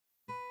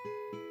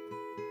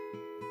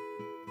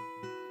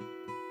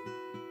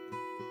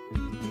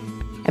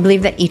I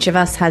believe that each of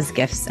us has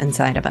gifts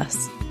inside of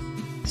us.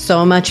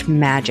 So much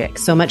magic,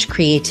 so much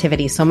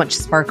creativity, so much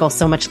sparkle,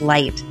 so much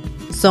light,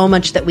 so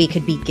much that we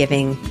could be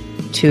giving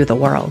to the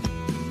world.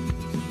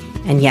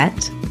 And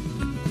yet,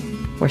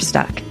 we're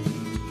stuck.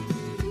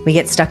 We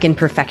get stuck in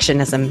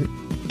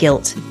perfectionism,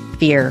 guilt,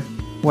 fear,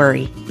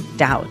 worry,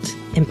 doubt,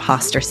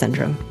 imposter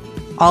syndrome.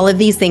 All of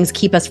these things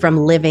keep us from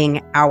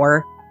living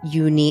our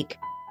unique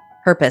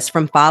purpose,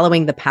 from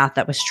following the path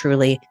that was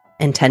truly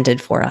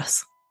intended for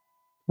us.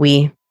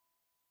 We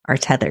are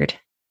tethered.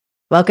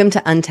 Welcome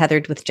to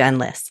Untethered with Jen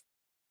Liss,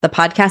 the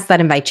podcast that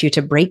invites you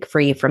to break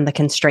free from the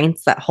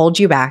constraints that hold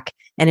you back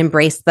and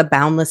embrace the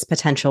boundless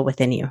potential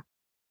within you.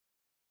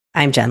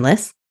 I'm Jen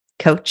Liss,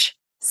 coach,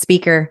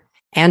 speaker,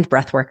 and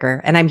breathworker,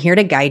 and I'm here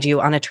to guide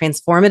you on a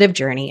transformative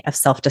journey of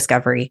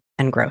self-discovery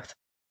and growth.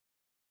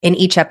 In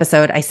each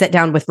episode, I sit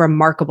down with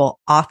remarkable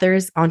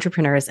authors,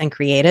 entrepreneurs, and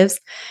creatives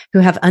who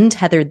have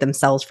untethered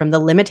themselves from the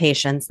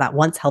limitations that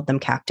once held them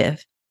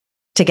captive.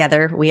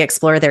 Together, we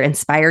explore their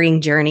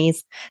inspiring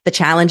journeys, the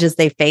challenges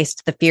they've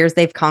faced, the fears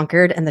they've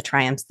conquered, and the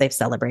triumphs they've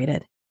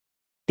celebrated.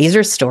 These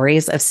are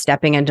stories of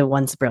stepping into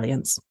one's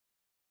brilliance,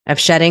 of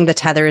shedding the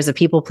tethers of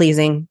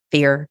people-pleasing,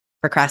 fear,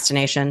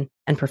 procrastination,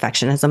 and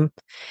perfectionism.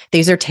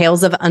 These are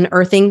tales of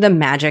unearthing the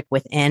magic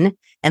within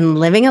and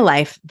living a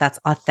life that's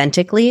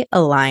authentically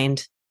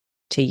aligned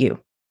to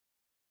you.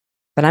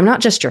 But I'm not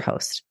just your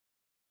host.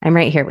 I'm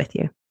right here with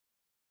you.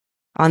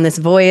 On this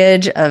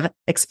voyage of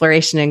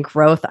exploration and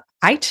growth,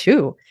 I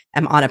too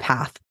am on a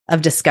path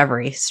of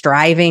discovery,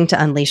 striving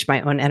to unleash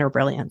my own inner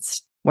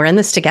brilliance. We're in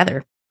this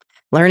together,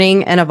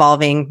 learning and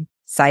evolving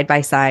side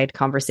by side,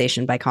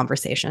 conversation by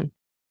conversation.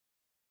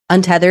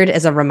 Untethered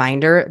is a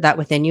reminder that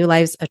within you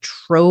lies a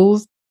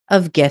trove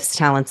of gifts,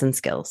 talents, and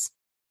skills.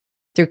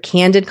 Through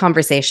candid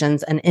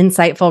conversations and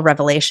insightful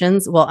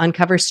revelations, we'll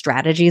uncover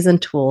strategies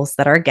and tools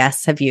that our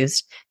guests have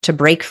used to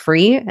break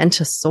free and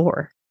to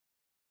soar.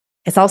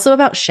 It's also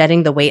about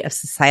shedding the weight of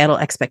societal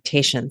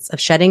expectations, of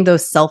shedding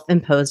those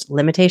self-imposed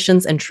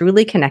limitations and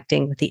truly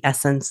connecting with the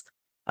essence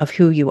of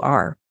who you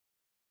are.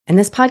 And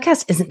this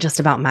podcast isn't just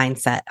about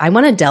mindset. I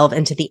want to delve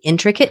into the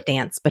intricate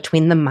dance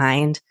between the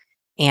mind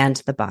and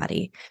the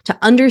body, to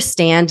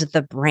understand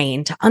the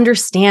brain, to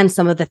understand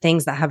some of the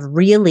things that have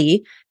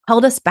really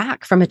held us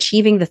back from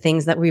achieving the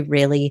things that we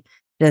really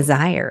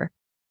desire.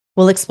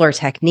 We'll explore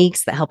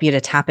techniques that help you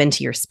to tap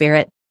into your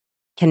spirit,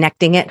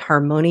 connecting it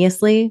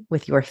harmoniously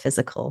with your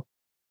physical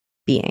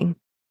being.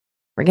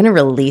 We're going to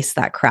release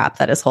that crap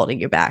that is holding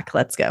you back.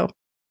 Let's go.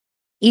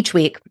 Each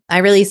week, I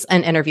release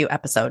an interview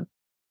episode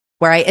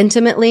where I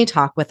intimately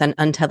talk with an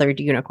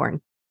untethered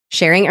unicorn,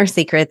 sharing our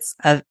secrets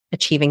of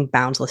achieving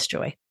boundless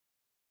joy.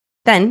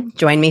 Then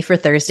join me for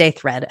Thursday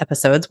Thread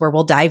episodes where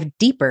we'll dive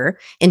deeper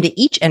into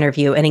each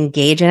interview and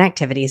engage in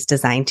activities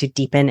designed to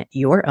deepen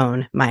your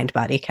own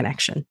mind-body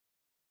connection.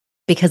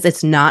 Because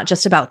it's not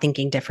just about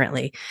thinking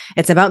differently.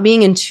 It's about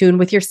being in tune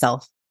with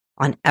yourself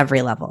on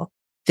every level,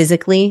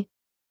 physically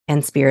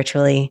and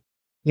spiritually,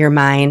 your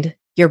mind,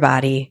 your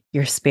body,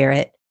 your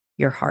spirit,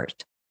 your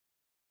heart.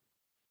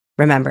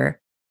 Remember,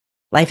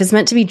 life is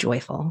meant to be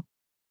joyful,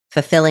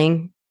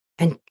 fulfilling,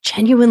 and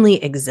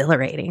genuinely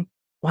exhilarating.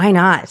 Why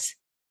not?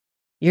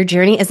 Your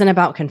journey isn't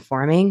about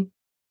conforming.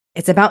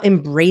 It's about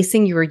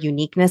embracing your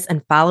uniqueness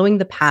and following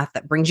the path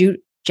that brings you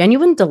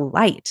genuine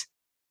delight.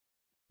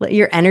 Let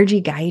your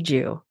energy guide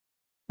you.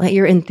 Let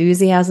your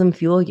enthusiasm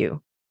fuel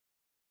you.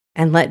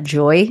 And let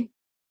joy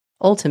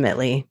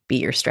ultimately be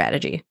your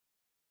strategy.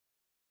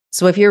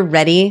 So if you're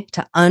ready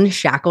to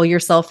unshackle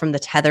yourself from the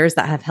tethers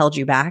that have held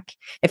you back,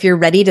 if you're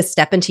ready to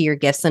step into your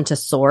gifts and to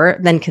soar,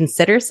 then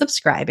consider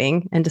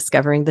subscribing and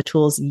discovering the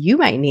tools you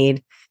might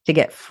need to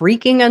get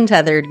freaking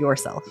untethered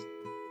yourself.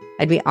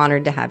 I'd be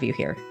honored to have you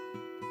here.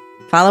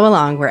 Follow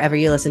along wherever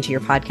you listen to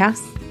your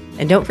podcasts.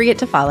 And don't forget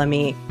to follow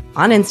me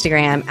on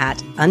Instagram at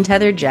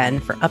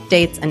UntetheredJen for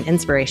updates and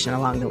inspiration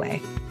along the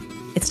way.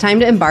 It's time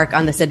to embark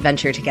on this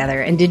adventure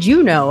together. And did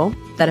you know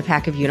that a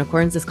pack of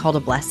unicorns is called a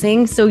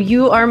blessing? So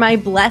you are my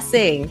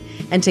blessing.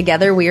 And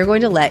together we are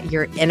going to let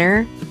your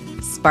inner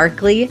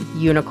sparkly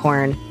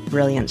unicorn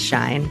brilliance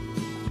shine.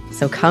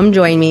 So come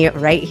join me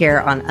right here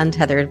on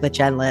Untethered with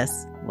Jen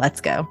Liss.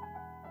 Let's go.